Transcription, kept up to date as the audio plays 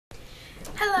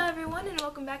Hello everyone and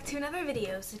welcome back to another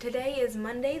video. So today is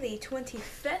Monday the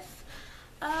 25th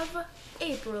of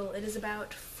April. It is about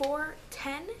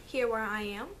 4:10 here where I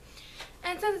am.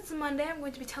 And since it's a Monday, I'm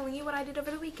going to be telling you what I did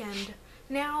over the weekend.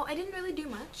 Now, I didn't really do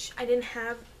much. I didn't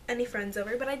have any friends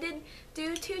over, but I did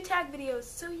do 2 tag videos.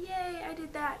 So yay, I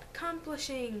did that.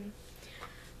 Accomplishing.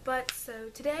 But so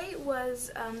today was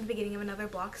the beginning of another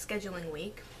block scheduling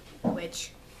week,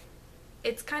 which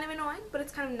it's kind of annoying, but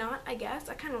it's kind of not, I guess.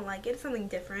 I kind of like it. It's something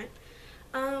different.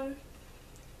 Kind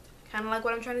of like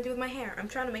what I'm trying to do with my hair. I'm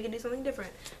trying to make it do something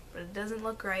different, but it doesn't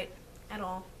look right at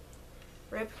all.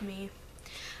 Rip me.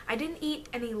 I didn't eat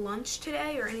any lunch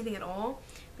today or anything at all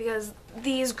because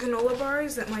these granola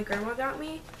bars that my grandma got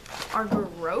me are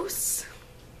gross.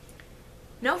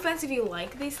 No offense if you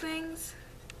like these things,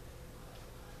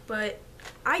 but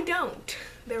I don't.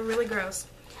 They're really gross.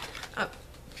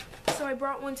 So I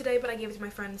brought one today, but I gave it to my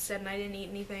friend instead, and I didn't eat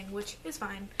anything, which is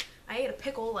fine. I ate a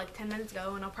pickle like 10 minutes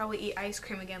ago, and I'll probably eat ice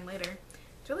cream again later.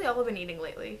 It's really all I've been eating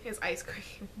lately is ice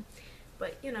cream.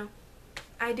 But, you know,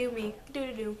 I do me.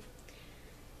 Do.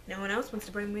 No one else wants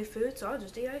to bring me food, so I'll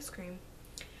just eat ice cream.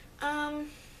 Nothing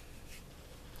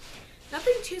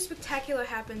too spectacular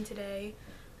happened today.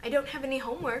 I don't have any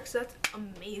homework, so that's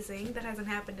amazing. That hasn't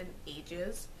happened in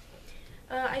ages.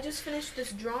 I just finished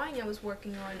this drawing I was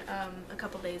working on a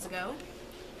couple days ago.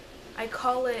 I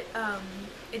call it,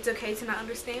 It's Okay to Not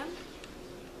Understand.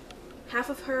 Half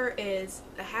of her is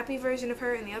a happy version of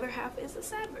her, and the other half is a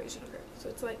sad version of her. So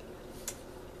it's like,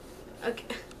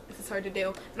 okay, this is hard to do.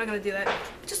 I'm not going to do that.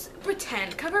 Just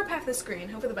pretend. Cover up half the screen.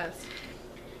 Hope for the best.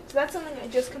 So that's something I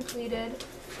just completed.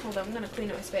 Hold on, I'm going to clean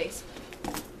up my space.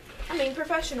 I'm being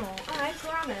professional. I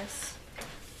promise.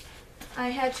 I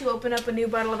had to open up a new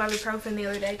bottle of ibuprofen the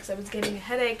other day because I was getting a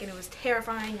headache and it was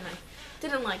terrifying and I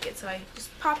didn't like it, so I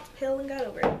just popped the pill and got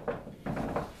over it.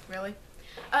 Really?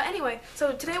 Anyway,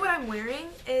 so today what I'm wearing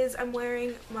is I'm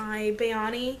wearing my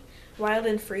Bayani Wild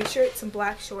and Free shirt, some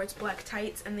black shorts, black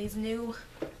tights, and these new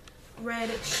red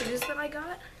shoes that I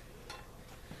got.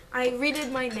 I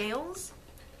redid my nails.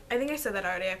 I think I said that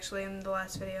already actually in the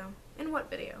last video. In what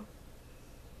video?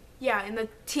 Yeah, in the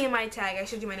TMI tag, I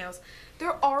showed you my nails.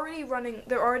 They're already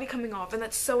coming off, and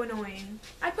that's so annoying.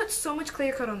 I put so much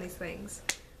clear coat on these things.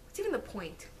 What's even the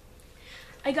point?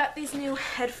 I got these new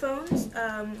headphones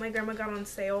my grandma got on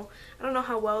sale. I don't know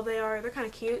how well they are. They're kind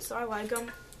of cute, so I like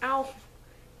them. Ow,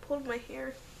 pulled my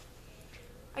hair.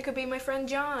 I could be my friend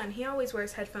John. He always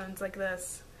wears headphones like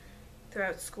this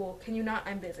throughout school. Can you not?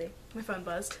 I'm busy. My phone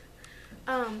buzzed.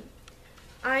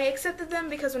 I accepted them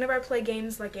because whenever I play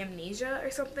games like Amnesia or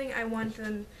something, I want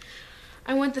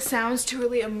the sounds to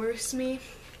really immerse me.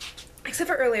 Except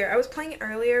for earlier. I was playing it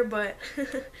earlier, but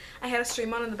I had a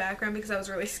stream on in the background because I was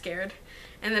really scared.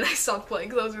 And then I stopped playing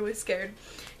because I was really scared.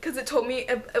 Because it told me,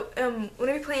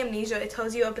 whenever you play Amnesia, it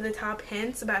tells you up at the top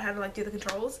hints about how to like do the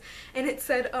controls. And it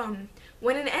said,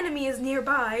 when an enemy is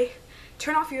nearby,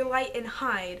 turn off your light and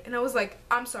hide. And I was like,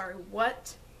 I'm sorry,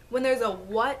 what? When there's a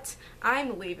what,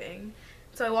 I'm leaving.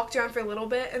 So I walked around for a little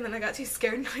bit, and then I got too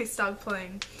scared and I stopped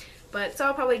playing. But, so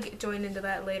I'll probably join into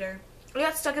that later. I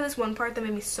got stuck in this one part that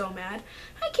made me so mad.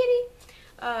 Hi,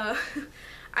 kitty!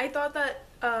 I thought that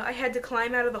I had to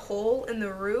climb out of the hole in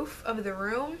the roof of the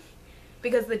room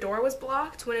because the door was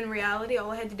blocked, when in reality,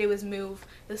 all I had to do was move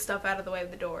the stuff out of the way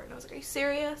of the door. And I was like, are you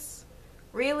serious?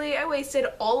 Really? I wasted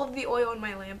all of the oil in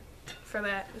my lamp for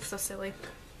that. It's so silly.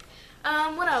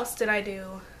 What else did I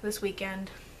do this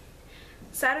weekend?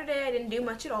 Saturday I didn't do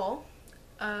much at all.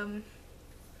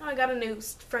 I got a new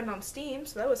friend on Steam,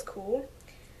 so that was cool.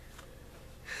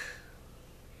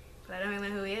 But I don't even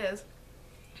know who he is.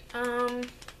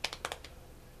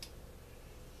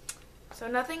 So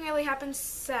nothing really happened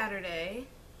Saturday.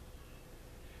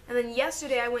 And then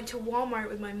yesterday I went to Walmart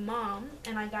with my mom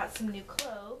and I got some new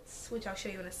clothes, which I'll show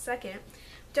you in a second,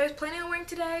 which I was planning on wearing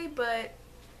today, but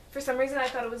for some reason I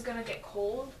thought it was gonna get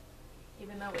cold,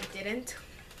 even though it didn't.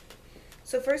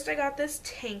 So first I got this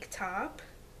tank top.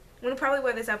 I'm going to probably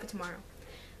wear this outfit tomorrow.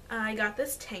 I got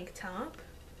this tank top.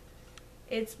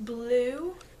 It's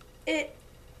blue. It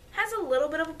has a little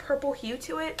bit of a purple hue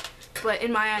to it, but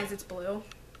in my eyes it's blue.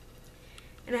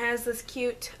 And it has this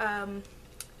cute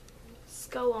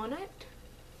skull on it.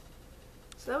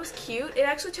 So that was cute. It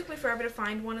actually took me forever to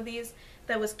find one of these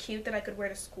that was cute that I could wear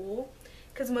to school,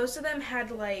 because most of them had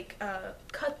like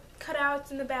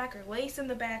cutouts in the back or lace in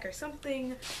the back or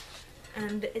something.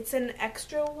 And it's an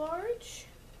extra large.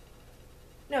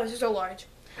 No, it's just a large,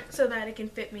 so that it can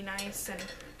fit me nice. And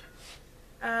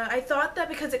I thought that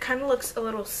because it kind of looks a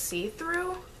little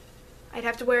see-through, I'd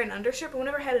have to wear an undershirt, but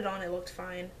whenever I had it on, it looked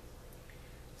fine.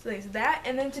 So there's that,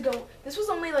 and then to go, this was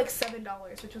only like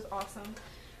 $7, which was awesome.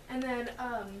 And then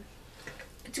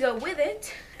to go with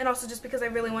it, and also just because I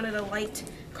really wanted a light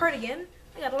cardigan,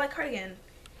 I got a light cardigan.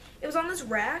 It was on this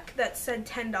rack that said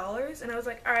 $10, and I was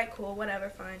like, alright, cool, whatever,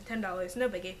 fine, $10, no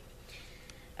biggie.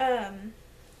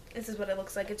 This is what it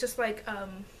looks like. It's just like a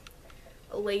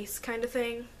lace kind of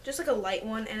thing, just like a light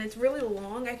one, and it's really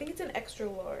long. I think it's an extra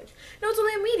large. No, it's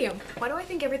only a medium. Why do I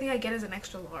think everything I get is an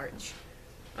extra large?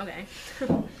 Okay.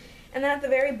 And then at the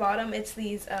very bottom, it's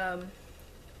these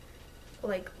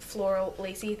like floral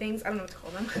lacy things. I don't know what to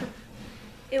call them.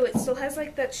 Ew, it still has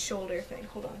like that shoulder thing.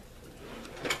 Hold on.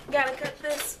 Gotta cut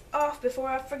this off before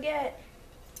I forget.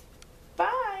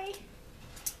 Bye.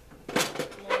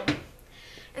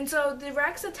 And so the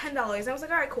rack's at $10. I was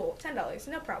like, alright, cool, $10,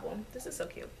 no problem. This is so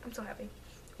cute. I'm so happy.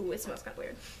 Ooh, it smells kind of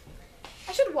weird.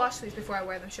 I should wash these before I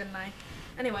wear them, shouldn't I?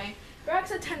 Anyway, the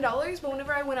rack's at $10, but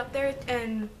whenever I went up there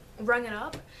and rung it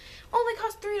up, only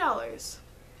cost $3,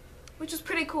 which is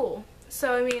pretty cool.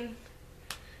 So, I mean,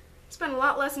 spent a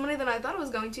lot less money than I thought it was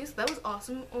going to, so that was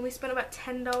awesome. Only spent about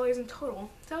 $10 in total.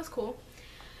 So that was cool.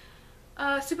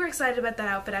 Super excited about that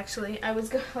outfit, actually.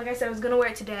 Like I said, I was gonna wear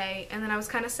it today, and then I was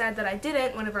kind of sad that I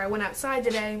didn't whenever I went outside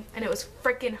today, and it was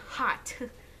freaking hot.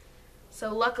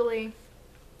 So luckily,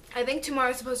 I think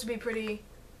tomorrow's supposed to be pretty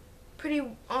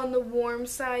on the warm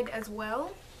side as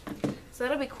well. So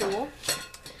that'll be cool.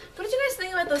 What did you guys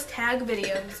think about those tag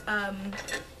videos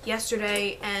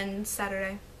yesterday and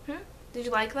Saturday? Did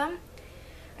you like them?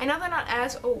 I know they're not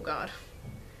as, oh god.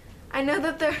 I know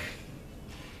that they're,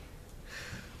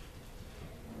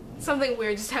 something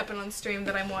weird just happened on stream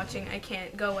that I'm watching. I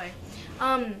can't go away.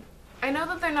 I know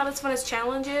that they're not as fun as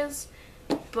challenges,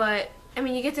 but I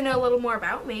mean, you get to know a little more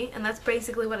about me, and that's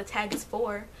basically what a tag is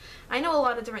for. I know a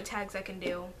lot of different tags I can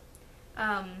do.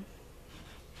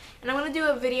 And I want to do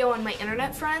a video on my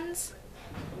internet friends.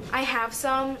 I have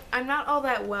some. I'm not all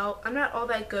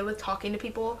that good with talking to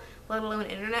people, let alone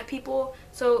internet people.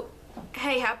 So,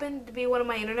 hey, happen to be one of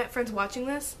my internet friends watching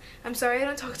this. I'm sorry I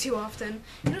don't talk to you often.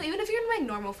 You know, even if you're my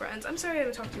normal friends, I'm sorry I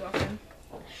don't talk to you often.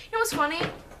 You know what's funny?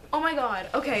 Oh my god.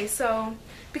 Okay, so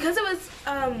because it was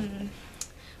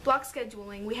block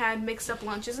scheduling, we had mixed up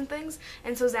lunches and things,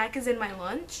 and so Zach is in my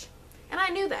lunch. And I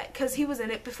knew that because he was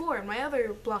in it before in my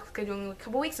other block scheduling a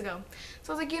couple weeks ago.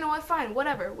 So I was like, you know what, fine,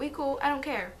 whatever. We cool, I don't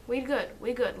care. We good,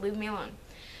 leave me alone.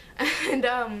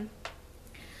 And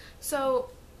so,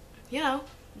 you know,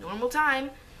 normal time,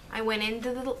 I went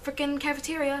into the freaking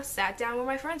cafeteria, sat down where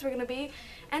my friends were gonna be,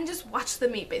 and just watched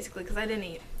them eat basically because I didn't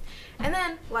eat. And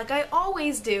then, like I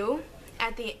always do,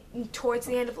 towards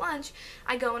the end of lunch,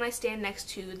 I go and I stand next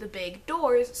to the big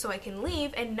doors so I can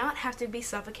leave and not have to be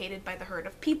suffocated by the herd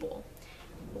of people.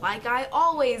 Like I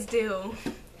always do.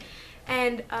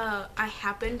 And I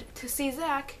happened to see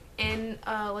Zach in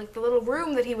like the little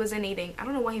room that he was in eating. I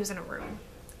don't know why he was in a room.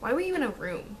 Why were you in a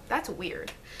room? That's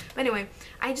weird. But anyway,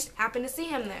 I just happened to see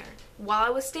him there while I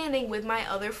was standing with my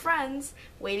other friends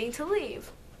waiting to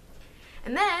leave.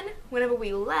 And then, whenever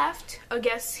we left, I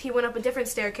guess he went up a different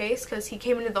staircase because he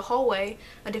came into the hallway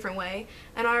a different way.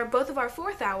 And both of our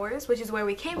 4th hours, which is where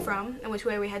we came from and which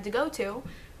way we had to go to,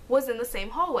 was in the same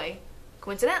hallway.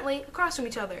 Coincidentally, across from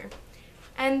each other.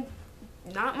 And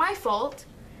not my fault.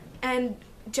 And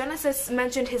Genesis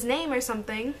mentioned his name or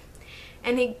something.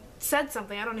 And he said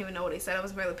something. I don't even know what he said. I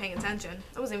wasn't really paying attention.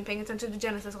 I wasn't even paying attention to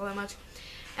Genesis all that much.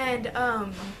 And,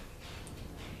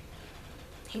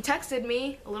 he texted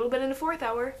me a little bit in the 4th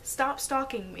hour, stop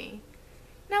stalking me.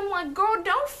 And I'm like, girl,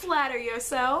 don't flatter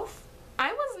yourself.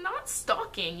 I was not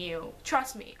stalking you.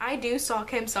 Trust me, I do stalk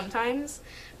him sometimes,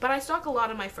 but I stalk a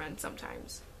lot of my friends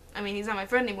sometimes. I mean, he's not my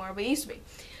friend anymore, but he used to be.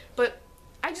 But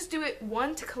I just do it,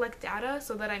 1, to collect data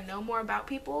so that I know more about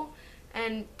people,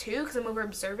 and 2, because I'm over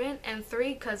observant, and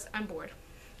 3, because I'm bored.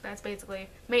 That's basically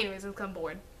main reason, because I'm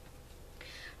bored.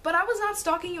 But I was not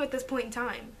stalking you at this point in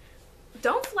time.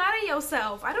 Don't flatter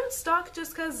yourself. I don't stalk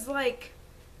just because, like,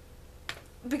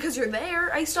 because you're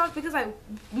there. I stalk because I'm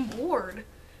bored.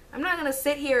 I'm not going to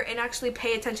sit here and actually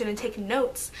pay attention and take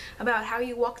notes about how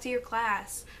you walk to your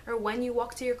class or when you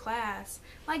walk to your class.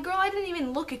 Like, girl, I didn't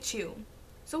even look at you.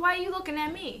 So why are you looking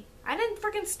at me? I didn't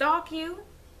freaking stalk you.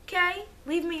 Okay?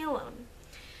 Leave me alone.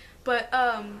 But,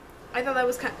 I thought that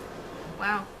was kind of...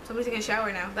 Wow. Somebody's taking a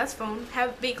shower now. That's fun.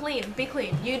 Be clean. Be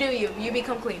clean. You do you. You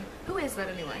become clean. Who is that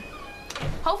anyway?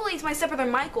 Hopefully it's my stepbrother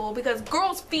Michael, because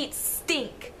girl's feet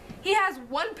stink. He has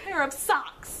 1 pair of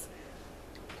socks.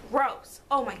 Gross.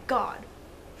 Oh my god.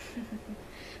 There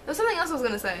was something else I was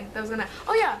gonna say.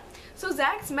 Oh yeah. So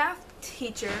Zach's math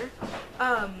teacher,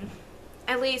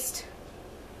 at least,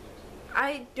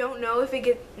 I don't know if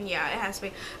it yeah, it has to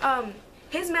be.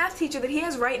 his math teacher that he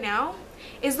has right now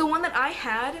is the one that I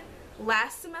had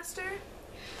last semester.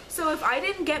 So if I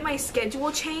didn't get my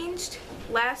schedule changed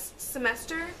last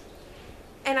semester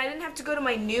and I didn't have to go to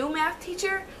my new math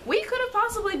teacher, we could have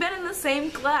possibly been in the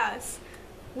same class,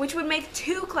 which would make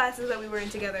 2 classes that we were in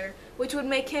together, which would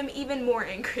make him even more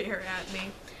angrier at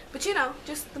me. But you know,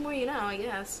 just the more you know, I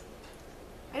guess.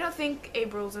 I don't think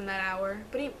April's in that hour,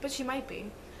 but she might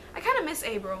be. I kind of miss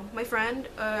April, my friend.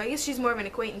 I guess she's more of an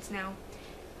acquaintance now.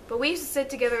 But we used to sit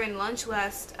together in lunch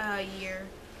last year,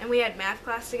 and we had math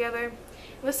class together.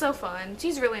 It was so fun.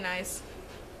 She's really nice.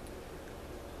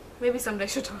 Maybe someday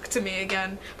she'll talk to me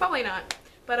again. Probably not.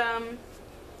 But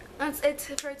that's it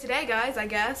for today, guys, I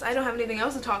guess. I don't have anything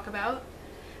else to talk about.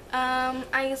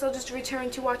 I guess I'll just return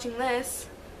to watching this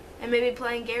and maybe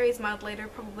playing Gary's mod later.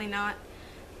 Probably not.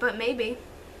 But maybe.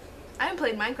 I haven't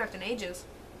played Minecraft in ages.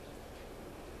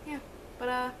 Yeah.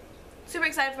 But super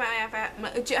excited for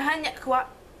my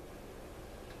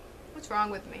what's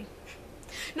wrong with me?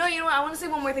 No, you know what? I want to say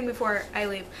one more thing before I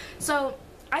leave. So,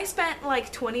 I spent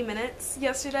like 20 minutes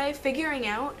yesterday figuring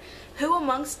out who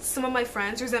amongst some of my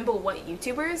friends resemble what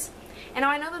YouTubers. And now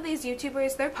I know that these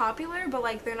YouTubers, they're popular, but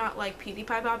like they're not like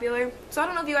PewDiePie popular. So I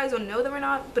don't know if you guys will know them or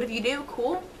not, but if you do,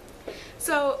 cool.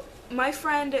 So my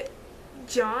friend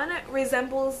John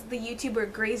resembles the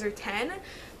YouTuber Grazer10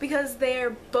 because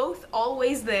they're both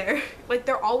always there. Like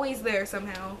they're always there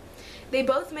somehow. They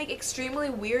both make extremely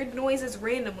weird noises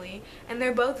randomly, and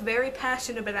they're both very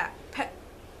passionate about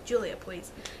Julia,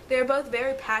 please. They're both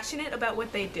very passionate about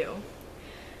what they do.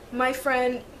 My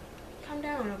friend, calm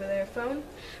down over there, phone.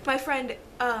 My friend,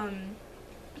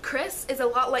 Chris is a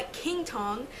lot like King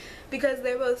Tong because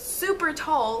they're both super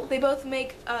tall. They both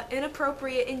make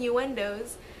inappropriate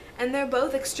innuendos, and they're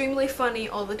both extremely funny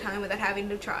all the time without having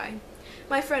to try.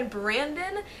 My friend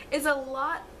Brandon is a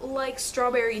lot like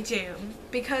Strawberry Jam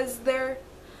because they're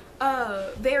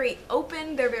very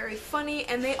open, they're very funny,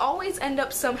 and they always end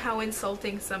up somehow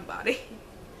insulting somebody.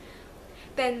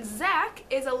 Then Zach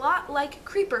is a lot like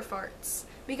Creeper Farts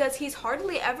because he's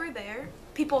hardly ever there,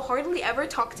 people hardly ever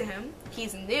talk to him,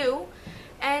 he's new,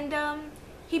 and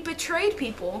he betrayed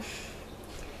people.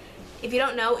 If you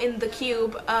don't know, in the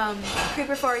cube,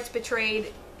 Creeper Farts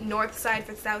betrayed North Side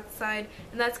for South Side,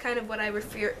 and that's kind of what I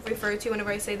refer to whenever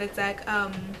I say that Zach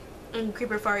and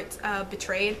Creeper Farts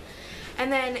betrayed.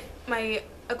 And then my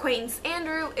acquaintance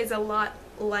Andrew is a lot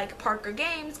like Parker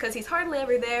Games because he's hardly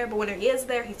ever there, but when he is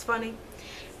there, he's funny.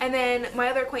 And then my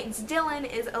other acquaintance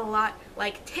Dylan is a lot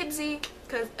like Tibbsy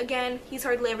because, again, he's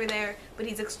hardly ever there, but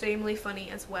he's extremely funny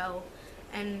as well.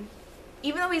 And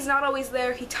even though he's not always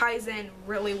there, he ties in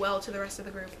really well to the rest of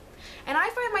the group. And I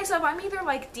find myself, I'm either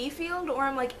like D-Field or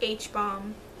I'm like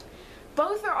H-Bomb.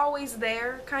 Both are always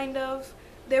there, kind of.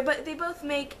 They both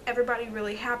make everybody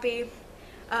really happy.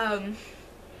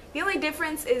 The only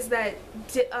difference is that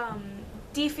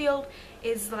D-Field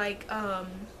is like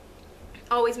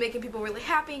always making people really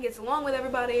happy and gets along with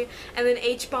everybody, and then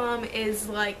H-Bomb is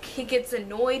like he gets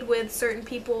annoyed with certain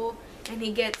people and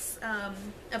he gets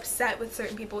upset with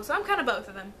certain people. So I'm kind of both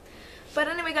of them. But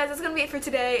anyway, guys, that's going to be it for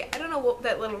today. I don't know what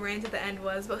that little rant at the end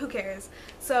was, but who cares?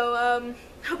 So,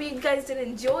 hope you guys did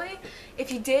enjoy.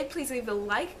 If you did, please leave a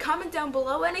like. Comment down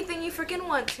below anything you freaking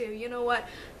want to. You know what?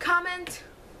 Comment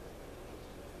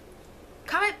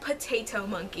potato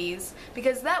monkeys,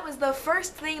 because that was the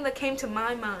first thing that came to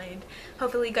my mind.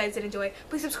 Hopefully you guys did enjoy.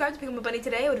 Please subscribe to Become a Bunny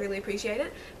today. I would really appreciate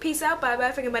it. Peace out.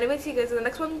 Bye-bye. Freaking Bunny. See you guys in the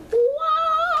next one.